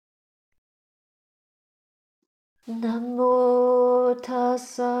Namo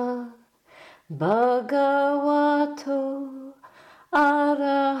tassa bhagavato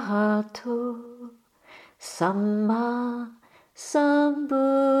arahato samma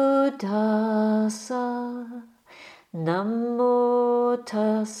sambuddhassa. Namo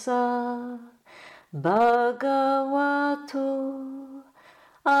tassa bhagavato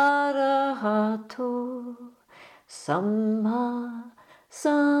arahato samma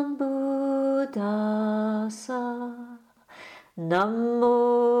sambuddhassa.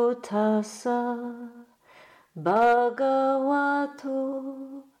 Namo tassa bhagavato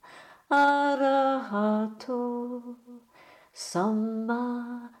arahato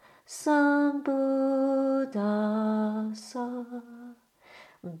samma sambuddhassa.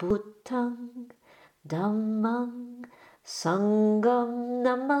 Bhutang dhammang sangham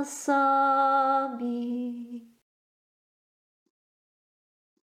namasami.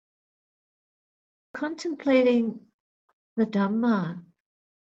 Contemplating the Dhamma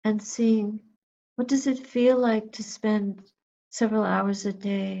and seeing what does it feel like to spend several hours a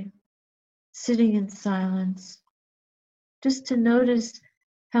day sitting in silence, just to notice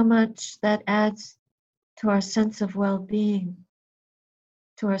how much that adds to our sense of well-being,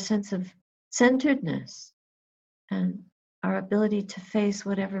 to our sense of centeredness, and our ability to face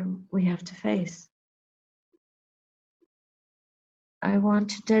whatever we have to face. I want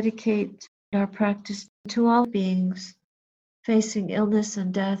to dedicate our practice to all beings facing illness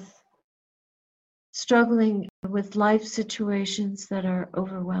and death, struggling with life situations that are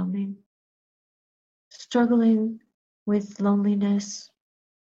overwhelming, struggling with loneliness,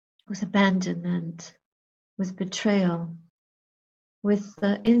 with abandonment, with betrayal, with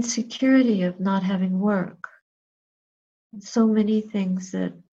the insecurity of not having work, so many things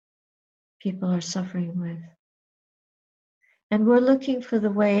that people are suffering with. And we're looking for the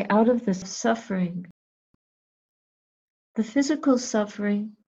way out of this suffering. The physical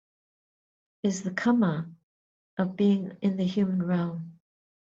suffering is the karma of being in the human realm.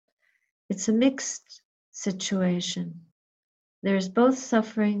 It's a mixed situation. There's both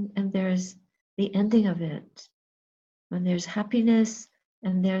suffering and there's the ending of it. When there's happiness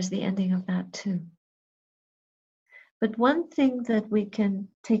and there's the ending of that too. But one thing that we can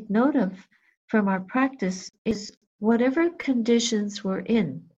take note of from our practice is whatever conditions we're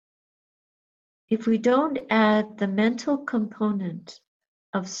in, if we don't add the mental component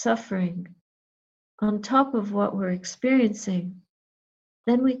of suffering on top of what we're experiencing,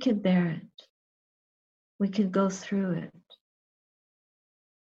 then we can bear it. We can go through it.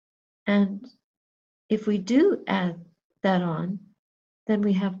 And if we do add that on, then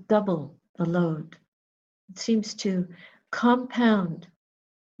we have double the load. It seems to compound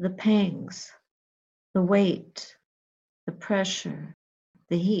the pangs, the weight, the pressure,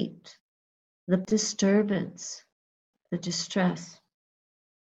 the heat, the disturbance, the distress.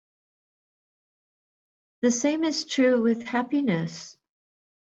 The same is true with happiness.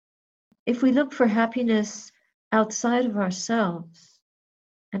 If we look for happiness outside of ourselves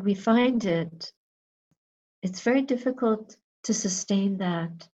and we find it, it's very difficult to sustain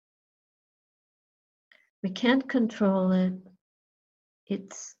that. We can't control it.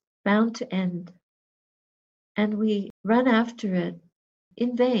 It's bound to end. And we run after it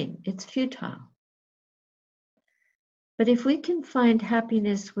in vain. It's futile. But if we can find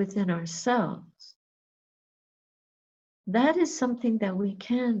happiness within ourselves, that is something that we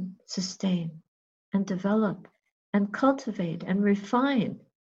can sustain and develop and cultivate and refine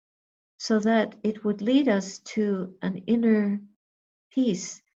so that it would lead us to an inner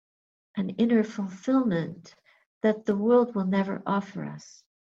peace, an inner fulfillment that the world will never offer us.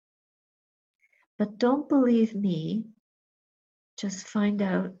 But don't believe me, just find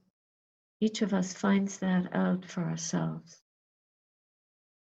out. Each of us finds that out for ourselves.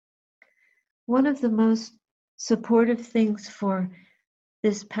 One of the most supportive things for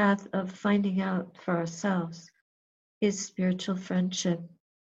this path of finding out for ourselves is spiritual friendship.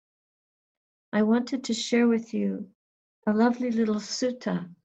 I wanted to share with you a lovely little sutta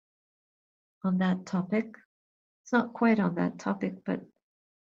on that topic. It's not quite on that topic, but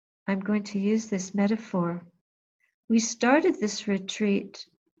I'm going to use this metaphor. We started this retreat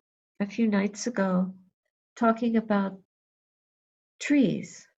a few nights ago talking about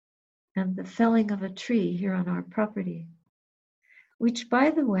trees and the felling of a tree here on our property, which, by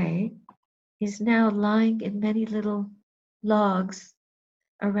the way, is now lying in many little logs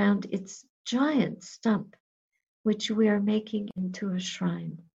around its giant stump, which we are making into a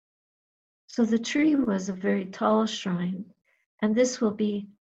shrine. So the tree was a very tall shrine, and this will be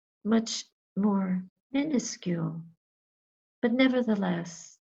much more minuscule, but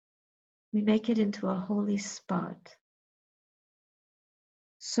nevertheless, We make it into a holy spot.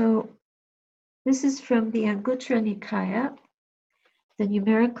 So this is from the Anguttara Nikaya, the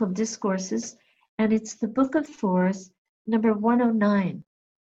Numerical Discourses, and it's the Book of Fours, number 109,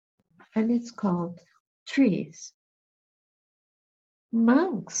 and it's called Trees.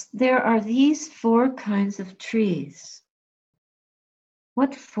 Monks, there are these 4 kinds of trees.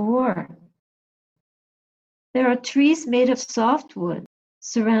 What for? There are trees made of softwood,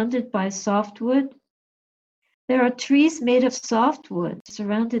 surrounded by softwood. There are trees made of softwood,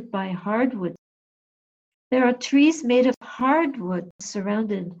 surrounded by hardwood. There are trees made of hardwood,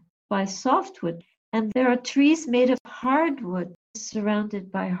 surrounded by softwood. And there are trees made of hardwood,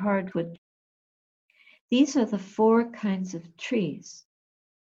 surrounded by hardwood. These are the 4 kinds of trees.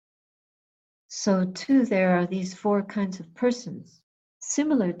 So too, there are these 4 kinds of persons,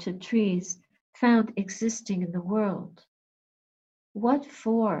 similar to trees found existing in the world. What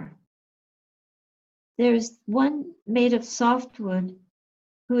for? There's one made of softwood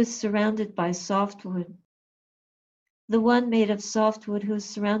who is surrounded by softwood. The one made of softwood who is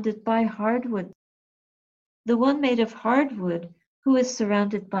surrounded by hardwood. The one made of hardwood who is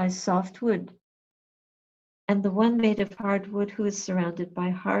surrounded by softwood. And the one made of hardwood who is surrounded by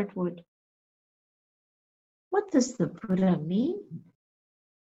hardwood. What does the Buddha mean?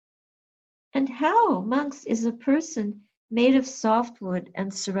 And how, monks, is a person made of softwood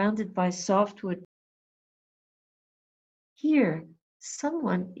and surrounded by softwood? Here,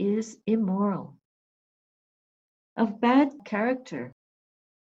 someone is immoral, of bad character,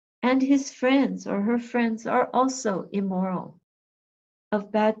 and his friends or her friends are also immoral,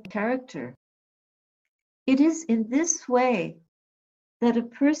 of bad character. It is in this way that a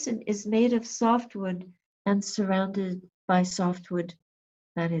person is made of softwood and surrounded by softwood,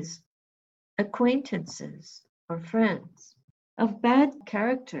 that is, acquaintances or friends of bad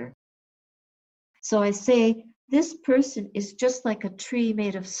character. So I say, this person is just like a tree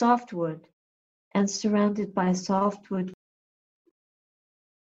made of softwood and surrounded by softwood.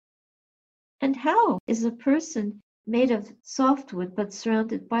 And how is a person made of softwood but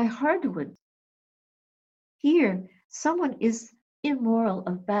surrounded by hardwood? Here, someone is immoral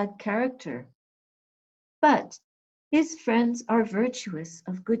of bad character, but his friends are virtuous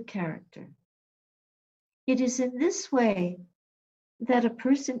of good character. It is in this way that a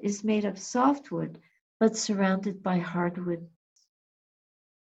person is made of softwood but surrounded by hardwood.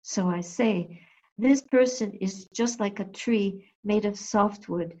 So I say, this person is just like a tree made of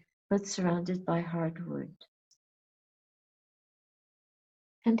softwood but surrounded by hardwood.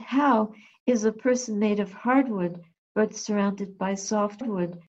 And how is a person made of hardwood but surrounded by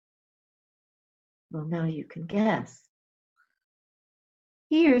softwood? Well, now you can guess.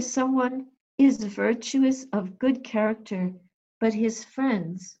 Here, someone is virtuous of good character, but his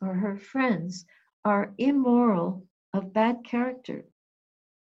friends or her friends are immoral of bad character.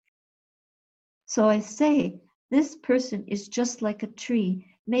 So I say, this person is just like a tree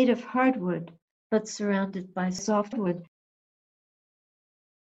made of hardwood, but surrounded by softwood.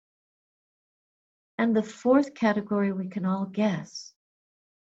 And the 4th category we can all guess.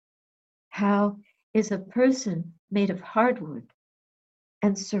 How is a person made of hardwood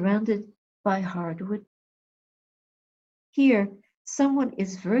and surrounded by hardwood? Here, someone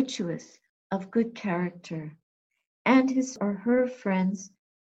is virtuous of good character, and his or her friends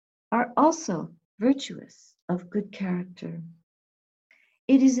are also virtuous of good character.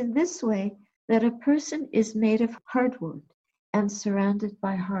 It is in this way that a person is made of hardwood and surrounded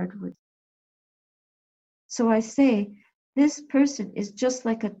by hardwood. So I say, this person is just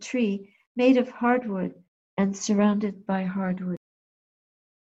like a tree made of hardwood and surrounded by hardwood.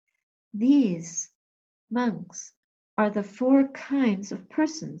 These, monks, are the 4 kinds of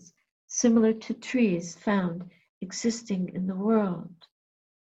persons similar to trees found existing in the world.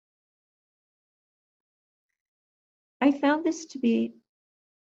 I found this to be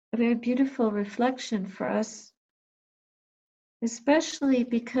a very beautiful reflection for us, especially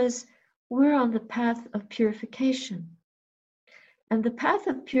because we're on the path of purification. And the path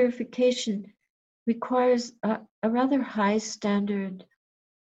of purification requires a rather high standard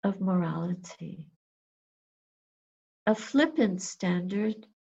of morality. A flippant standard,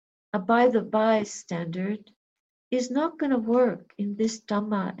 a by-the-by standard, is not going to work in this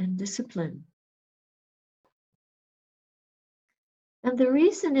Dhamma and discipline. And the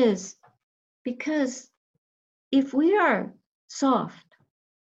reason is because if we are soft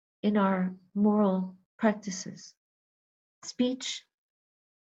in our moral practices, speech,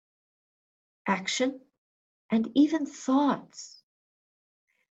 action, and even thoughts,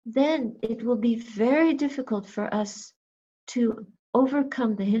 then it will be very difficult for us to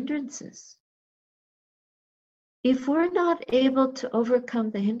overcome the hindrances. If we're not able to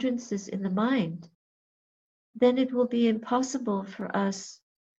overcome the hindrances in the mind, then it will be impossible for us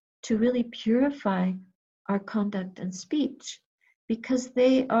to really purify our conduct and speech, because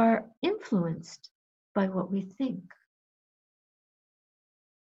they are influenced by what we think.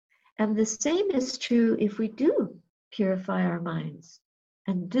 And the same is true if we do purify our minds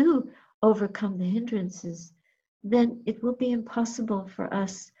and do overcome the hindrances, then it will be impossible for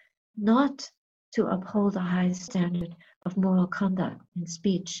us not to uphold a high standard of moral conduct in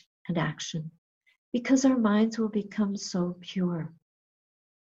speech and action, because our minds will become so pure.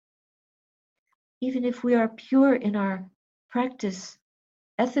 Even if we are pure in our practice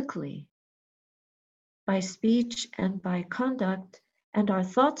ethically, by speech and by conduct, and our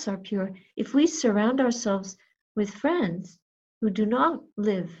thoughts are pure, if we surround ourselves with friends who do not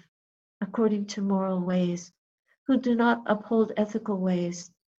live according to moral ways, who do not uphold ethical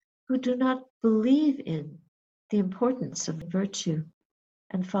ways, who do not believe in the importance of virtue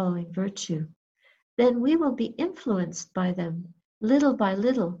and following virtue, then we will be influenced by them little by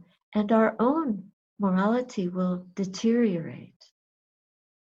little, and our own morality will deteriorate.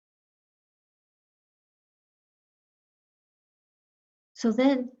 So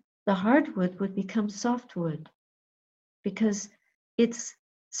then the hardwood would become softwood, because it's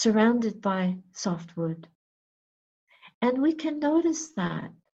surrounded by softwood. And we can notice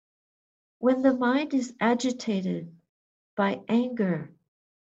that when the mind is agitated by anger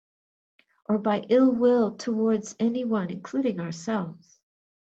or by ill will towards anyone, including ourselves,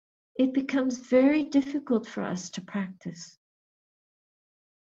 it becomes very difficult for us to practice.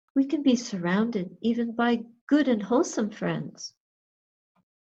 We can be surrounded even by good and wholesome friends,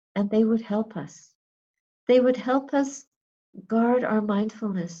 and they would help us. They would help us guard our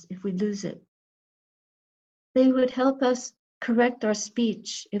mindfulness if we lose it. They would help us correct our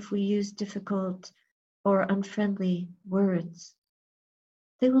speech if we use difficult or unfriendly words.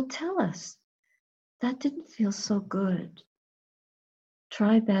 They will tell us, that didn't feel so good.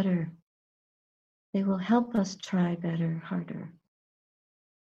 Try better. They will help us try better, harder.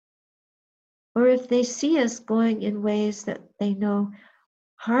 Or if they see us going in ways that they know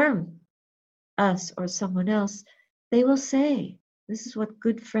harm us or someone else, they will say, this is what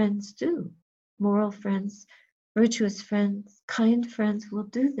good friends do. Moral friends, virtuous friends, kind friends will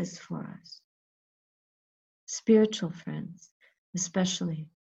do this for us. Spiritual friends, especially.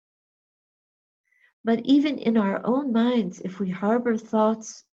 But even in our own minds, if we harbor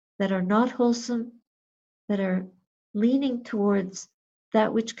thoughts that are not wholesome, that are leaning towards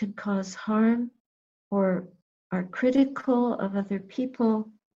that which can cause harm, or are critical of other people,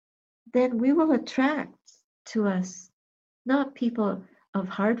 then we will attract to us not people of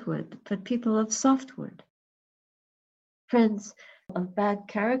hardwood, but people of softwood, friends of bad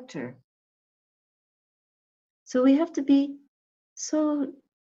character. So we have to be so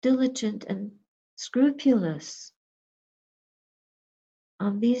diligent and scrupulous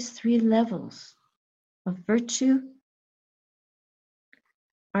on these three levels of virtue,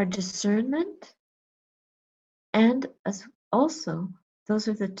 our discernment, and as also, those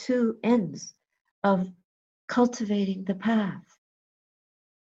are the two ends of cultivating the path.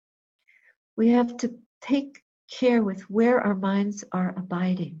 We have to take care with where our minds are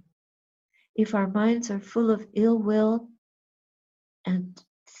abiding. If our minds are full of ill will and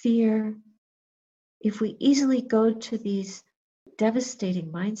fear, if we easily go to these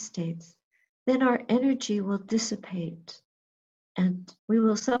devastating mind states, then our energy will dissipate and we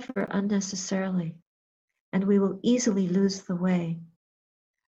will suffer unnecessarily, and we will easily lose the way.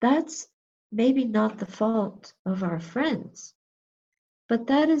 That's maybe not the fault of our friends, but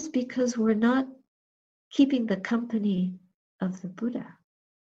that is because we're not keeping the company of the Buddha.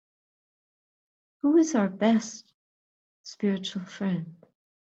 Who is our best spiritual friend?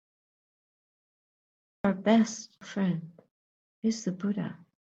 Our best friend is the Buddha,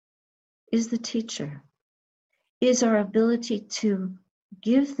 is the teacher, is our ability to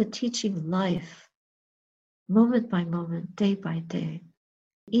give the teaching life moment by moment, day by day,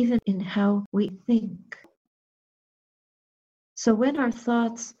 even in how we think. So when our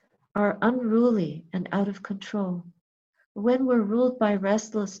thoughts are unruly and out of control, when we're ruled by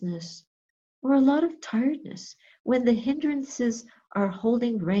restlessness or a lot of tiredness, when the hindrances are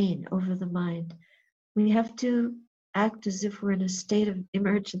holding reign over the mind, we have to act as if we're in a state of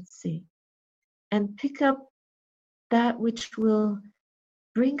emergency and pick up that which will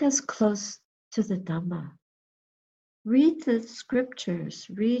bring us close to the Dhamma. Read the scriptures,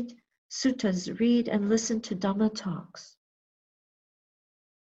 read suttas, read and listen to Dhamma talks.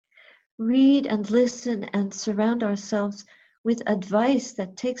 Read and listen and surround ourselves with advice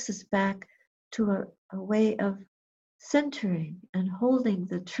that takes us back to a way of centering and holding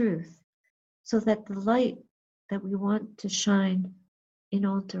the truth, so that the light that we want to shine in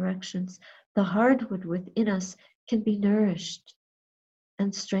all directions, the hardwood within us, can be nourished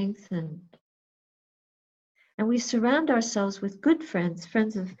and strengthened. And we surround ourselves with good friends,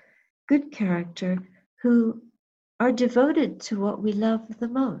 friends of good character, who are devoted to what we love the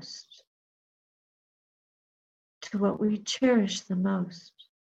most, to what we cherish the most,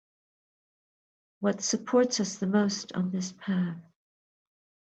 what supports us the most on this path.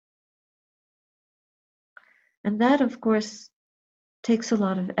 And that, of course, takes a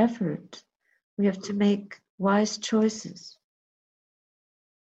lot of effort. We have to make wise choices.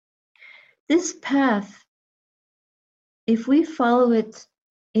 This path, if we follow it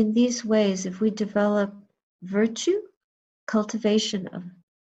in these ways, if we develop virtue, cultivation of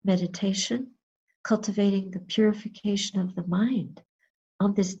meditation, cultivating the purification of the mind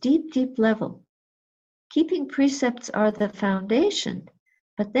on this deep, deep level, keeping precepts are the foundation,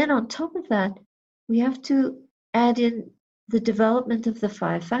 but then on top of that, we have to add in the development of the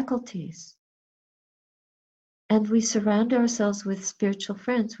 5 faculties. And we surround ourselves with spiritual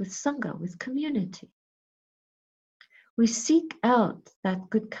friends, with Sangha, with community. We seek out that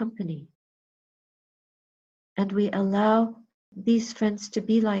good company. And we allow these friends to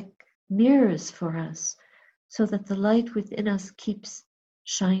be like mirrors for us, so that the light within us keeps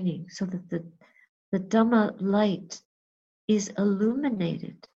shining, so that the Dhamma light is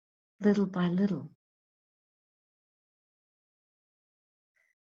illuminated little by little.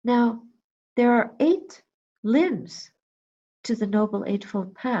 Now, there are 8 limbs to the Noble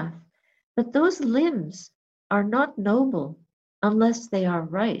Eightfold Path, but those limbs are not noble unless they are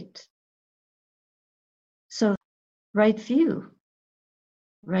right. So, right view,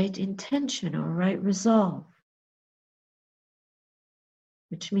 right intention, or right resolve,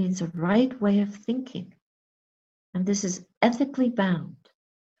 which means a right way of thinking. And this is ethically bound,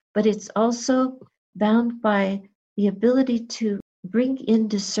 but it's also bound by the ability to bring in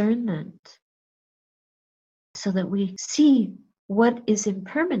discernment, so that we see what is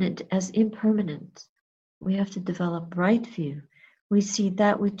impermanent as impermanent. We have to develop right view. We see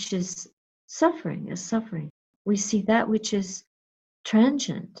that which is suffering as suffering. We see that which is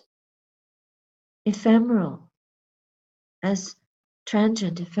transient, ephemeral, as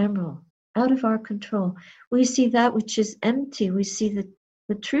transient, ephemeral, out of our control. We see that which is empty. We see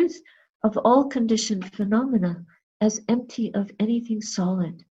the truth of all conditioned phenomena as empty of anything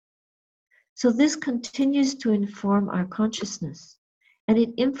solid. So this continues to inform our consciousness, and it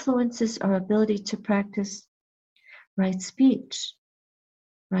influences our ability to practice right speech,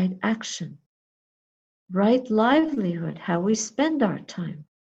 right action, right livelihood, how we spend our time.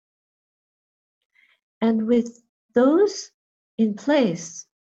 And with those in place,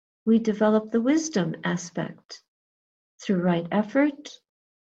 we develop the wisdom aspect through right effort,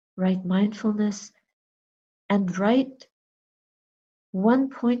 right mindfulness, and right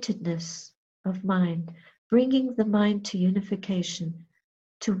one-pointedness of mind, bringing the mind to unification,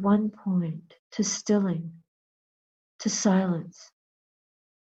 to one point, to stilling, to silence,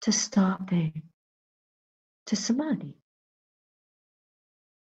 to stopping, to samadhi.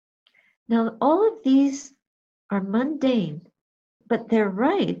 Now, all of these are mundane, but they're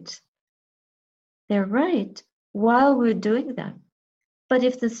right. They're right while we're doing them. But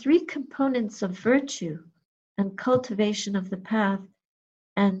if the 3 components of virtue and cultivation of the path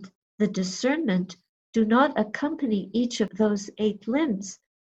and the discernment do not accompany each of those 8 limbs,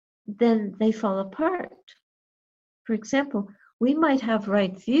 then they fall apart. For example, we might have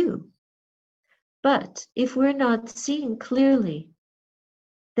right view, but if we're not seeing clearly,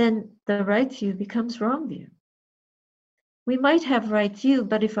 then the right view becomes wrong view. We might have right view,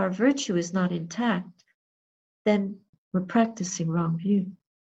 but if our virtue is not intact, then we're practicing wrong view.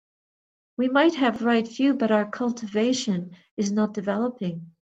 We might have right view, but our cultivation is not developing,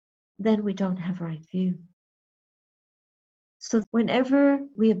 then we don't have right view. So whenever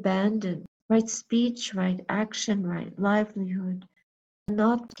we abandon right speech, right action, right livelihood,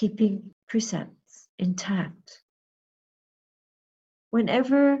 not keeping precepts intact,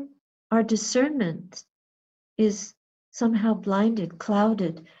 whenever our discernment is somehow blinded,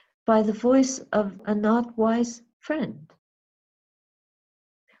 clouded by the voice of a not wise friend,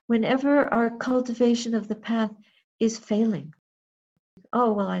 whenever our cultivation of the path is failing,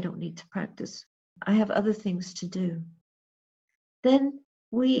 oh, well, I don't need to practice, I have other things to do, then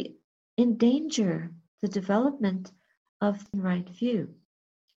we endanger the development of the right view.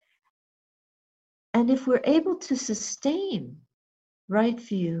 And if we're able to sustain right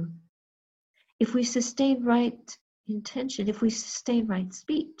view, if we sustain right intention, if we sustain right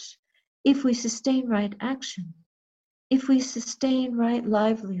speech, if we sustain right action, if we sustain right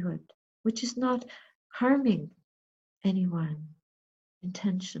livelihood, which is not harming anyone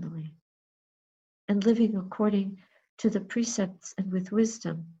intentionally, and living according to the precepts and with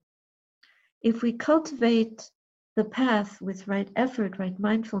wisdom, if we cultivate the path with right effort, right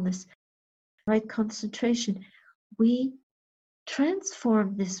mindfulness, right concentration, we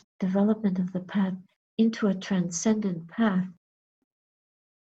transform this development of the path into a transcendent path.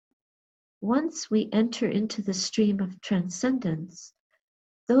 Once we enter into the stream of transcendence,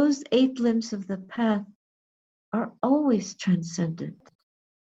 those 8 limbs of the path are always transcendent.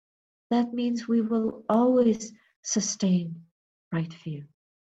 That means we will always sustain right view.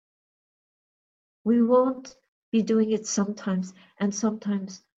 We won't be doing it sometimes, and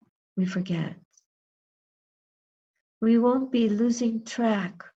sometimes we forget. We won't be losing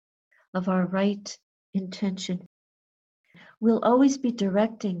track of our right intention. We'll always be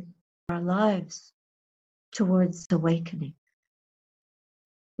directing our lives towards awakening.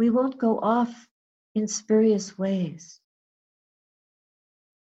 We won't go off in spurious ways.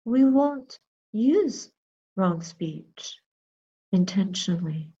 We won't use wrong speech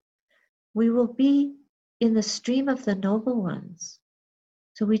intentionally. We will be in the stream of the noble ones.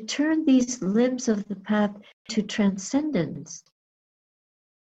 So we turn these limbs of the path to transcendence.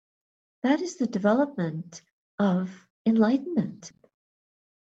 That is the development of enlightenment.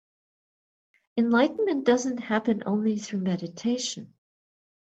 Enlightenment doesn't happen only through meditation.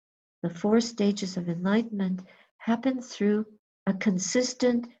 The 4 stages of enlightenment happen through a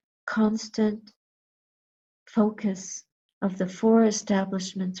consistent, constant focus of the 4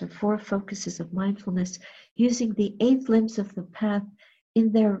 establishments or 4 focuses of mindfulness, using the 8 limbs of the path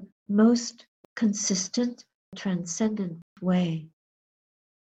in their most consistent, transcendent way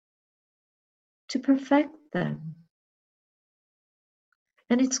to perfect them.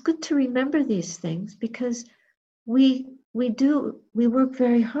 And it's good to remember these things because we work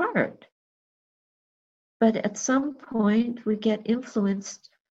very hard. But at some point we get influenced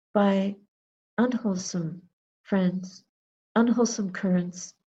by unwholesome friends, unwholesome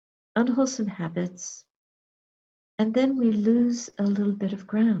currents, unwholesome habits, and then we lose a little bit of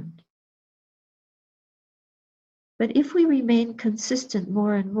ground. But if we remain consistent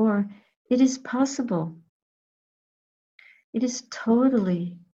more and more, it is possible. It is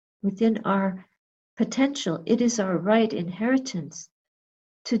totally within our potential. It is our right inheritance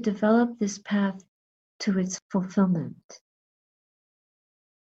to develop this path to its fulfillment.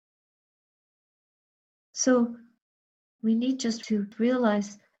 So we need just to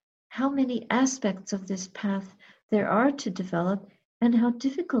realize how many aspects of this path there are to develop and how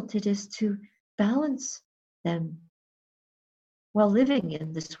difficult it is to balance them while living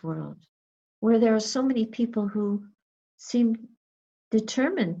in this world, where there are so many people who seem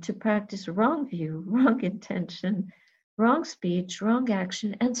determined to practice wrong view, wrong intention, wrong speech, wrong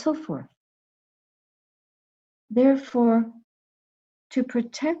action, and so forth. Therefore, to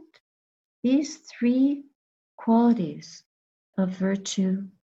protect these 3 qualities of virtue,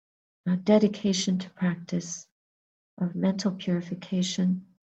 of dedication to practice, of mental purification,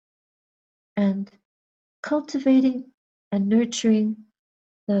 and cultivating and nurturing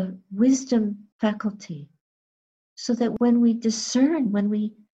the wisdom faculty, so that when we discern, when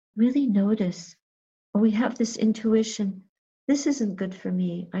we really notice, or we have this intuition, this isn't good for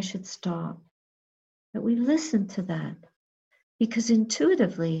me, I should stop, that we listen to that, because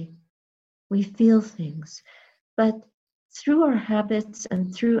intuitively we feel things. But through our habits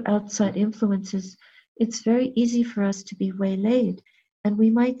and through outside influences, it's very easy for us to be waylaid, and we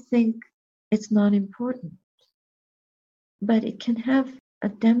might think it's not important. But it can have a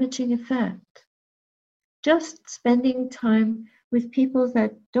damaging effect. Just spending time with people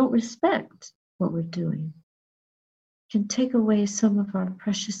that don't respect what we're doing can take away some of our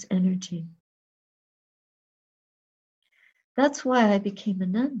precious energy. That's why I became a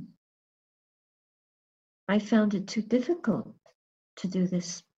nun. I found it too difficult to do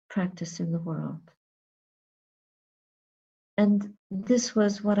this practice in the world. And this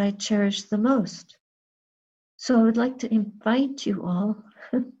was what I cherished the most. So I would like to invite you all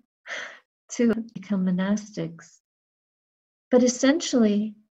to become monastics. But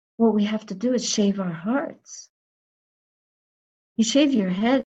essentially, what we have to do is shave our hearts. You shave your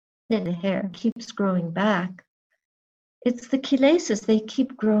head and the hair keeps growing back. It's the kilesas, they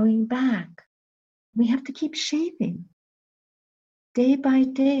keep growing back. We have to keep shaving. Day by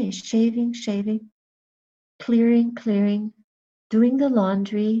day, shaving, clearing, doing the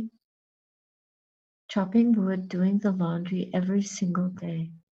laundry, chopping wood, doing the laundry every single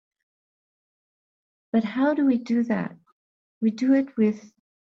day. But how do we do that? We do it with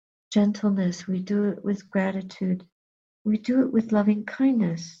gentleness. We do it with gratitude. We do it with loving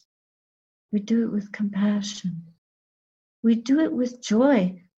kindness. We do it with compassion. We do it with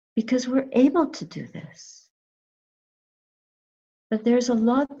joy because we're able to do this. But there's a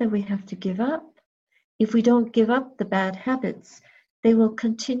lot that we have to give up. If we don't give up the bad habits, they will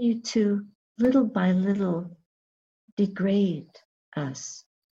continue to, little by little, degrade us.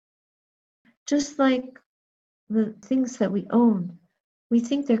 Just like the things that we own, we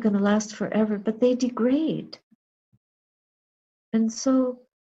think they're going to last forever, but they degrade. And so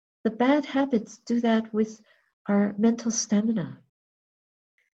the bad habits do that with our mental stamina.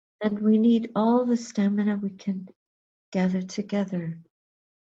 And we need all the stamina we can gather together.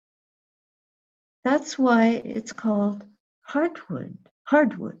 That's why it's called hardwood.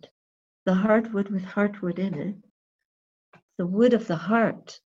 The hardwood with heartwood in it. The wood of the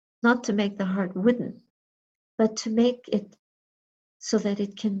heart, not to make the heart wooden, but to make it so that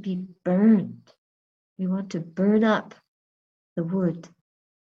it can be burned. We want to burn up the wood.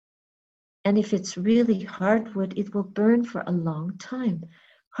 And if it's really hardwood, it will burn for a long time.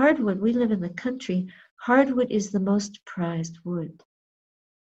 Hardwood, we live in the country, hardwood is the most prized wood.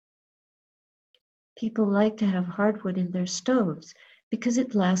 People like to have hardwood in their stoves because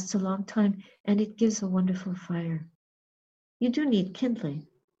it lasts a long time and it gives a wonderful fire. You do need kindling.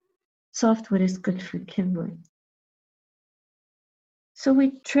 Softwood is good for kindling. So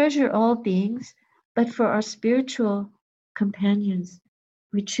we treasure all beings, but for our spiritual companions,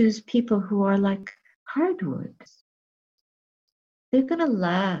 we choose people who are like hardwoods. They're going to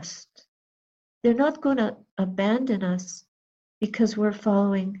last. They're not going to abandon us because we're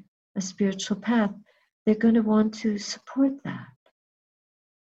following a spiritual path. They're going to want to support that.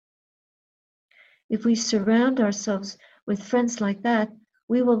 If we surround ourselves with friends like that,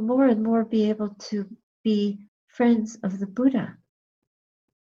 we will more and more be able to be friends of the Buddha.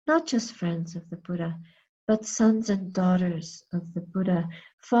 Not just friends of the Buddha, but sons and daughters of the Buddha,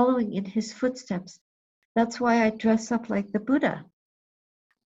 following in his footsteps. That's why I dress up like the Buddha.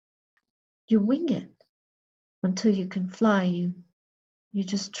 You wing it until you can fly. You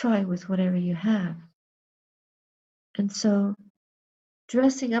just try with whatever you have. And so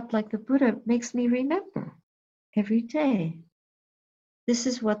dressing up like the Buddha makes me remember every day. This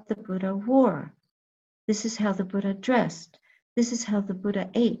is what the Buddha wore. This is how the Buddha dressed. This is how the Buddha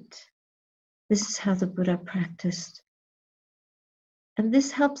ate. This is how the Buddha practiced. And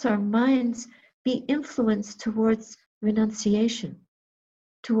this helps our minds be influenced towards renunciation,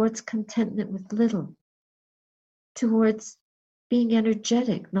 towards contentment with little, towards being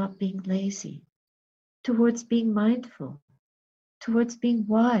energetic, not being lazy, towards being mindful, towards being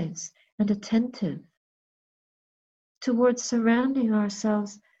wise and attentive, towards surrounding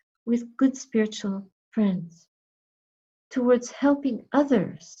ourselves with good spiritual friends, towards helping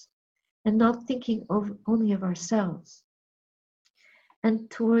others and not thinking only of ourselves, and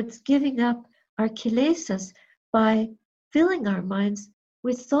towards giving up our kilesas by filling our minds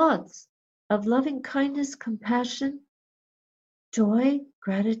with thoughts of loving kindness, compassion, joy,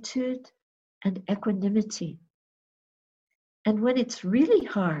 gratitude, and equanimity. And when it's really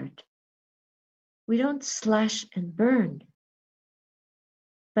hard, we don't slash and burn,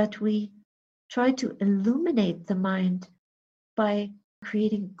 but we try to illuminate the mind by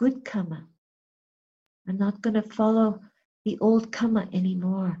creating good karma. I'm not going to follow the old karma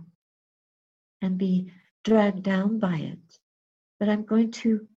anymore and be dragged down by it, but I'm going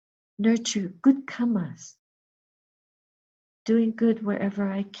to nurture good karmas, doing good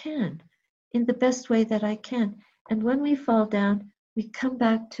wherever I can, in the best way that I can. And when we fall down, we come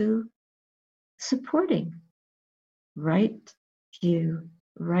back to supporting right view,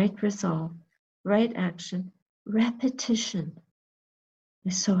 right resolve, right action. Repetition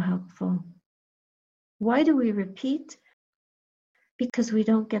is so helpful. Why do we repeat? Because we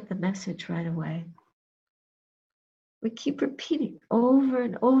don't get the message right away. We keep repeating over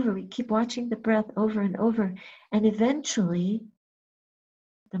and over. We keep watching the breath over and over. And eventually,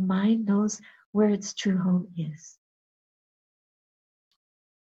 the mind knows where its true home is.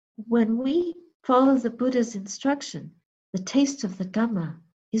 When we follow the Buddha's instruction, the taste of the Dhamma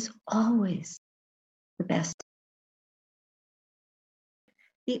is always the best.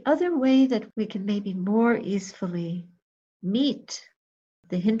 The other way that we can maybe more easily meet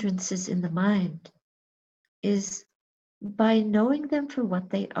the hindrances in the mind is by knowing them for what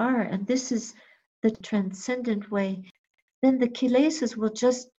they are. And this is the transcendent way. Then the kilesas will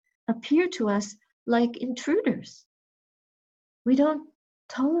just appear to us like intruders. We don't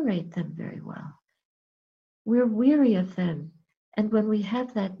tolerate them very well. We're weary of them. And when we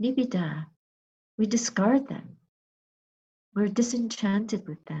have that nibbida, we discard them. We're disenchanted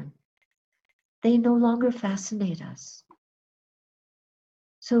with them. They no longer fascinate us.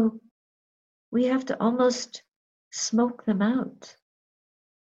 So we have to almost smoke them out.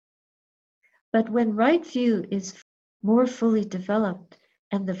 But when right view is more fully developed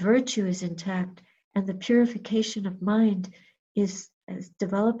and the virtue is intact and the purification of mind is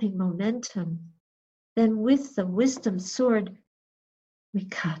developing momentum, then with the wisdom sword, we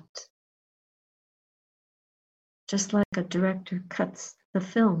cut. Just like a director cuts the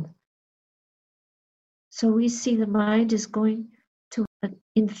film. So we see the mind is going to an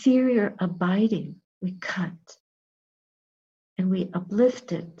inferior abiding. We cut and we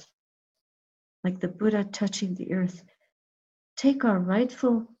uplift it like the Buddha touching the earth. Take our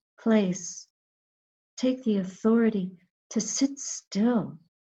rightful place. Take the authority to sit still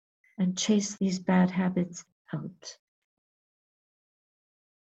and chase these bad habits out.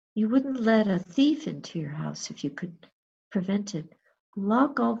 You wouldn't let a thief into your house if you could prevent it.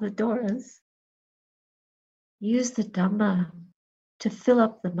 Lock all the doors. Use the Dhamma to fill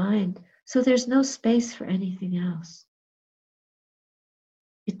up the mind so there's no space for anything else.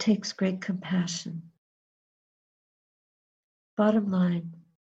 It takes great compassion. Bottom line,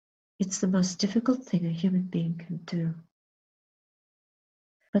 it's the most difficult thing a human being can do.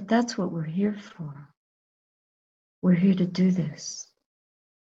 But that's what we're here for. We're here to do this.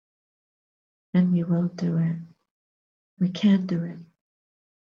 And we will do it. We can do it.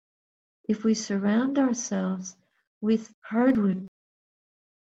 If we surround ourselves with hardwood,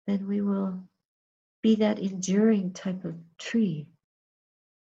 then we will be that enduring type of tree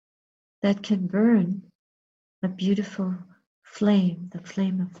that can burn a beautiful flame, the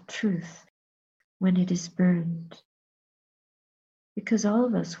flame of truth, when it is burned. Because all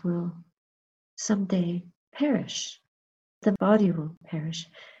of us will someday perish. The body will perish.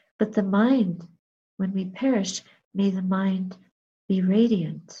 But the mind, when we perish, may the mind be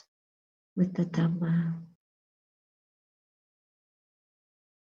radiant with the Dhamma.